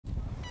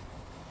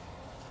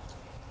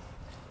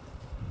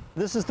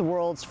This is the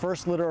world's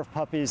first litter of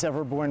puppies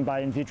ever born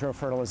by in vitro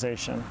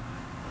fertilization.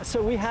 So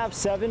we have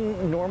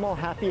 7 normal,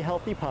 happy,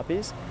 healthy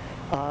puppies.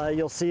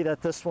 You'll see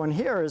that this one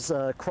here is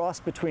a cross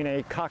between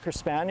a cocker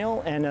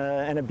spaniel and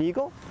a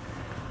beagle,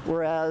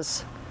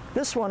 whereas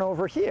this one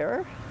over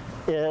here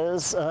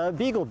is a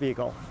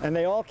beagle, and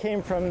they all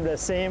came from the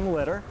same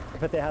litter,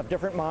 but they have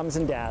different moms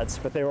and dads,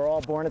 but they were all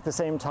born at the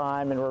same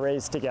time and were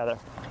raised together.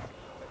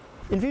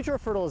 In vitro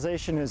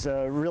fertilization is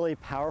a really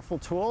powerful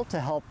tool to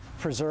help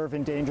preserve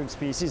endangered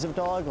species of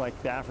dog, like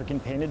the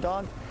African painted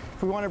dog.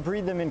 If we want to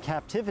breed them in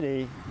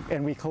captivity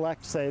and we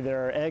collect, say,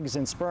 their eggs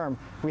and sperm,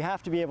 we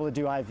have to be able to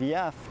do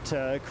IVF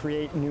to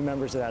create new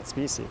members of that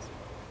species.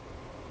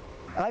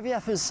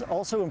 IVF is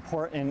also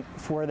important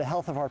for the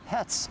health of our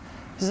pets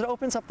because it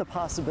opens up the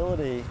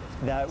possibility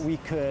that we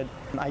could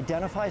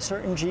identify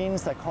certain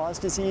genes that cause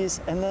disease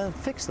and then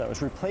fix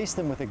those, replace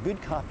them with a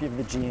good copy of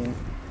the gene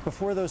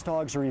before those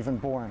dogs are even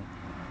born.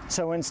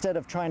 So instead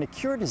of trying to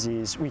cure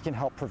disease, we can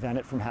help prevent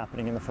it from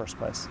happening in the first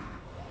place.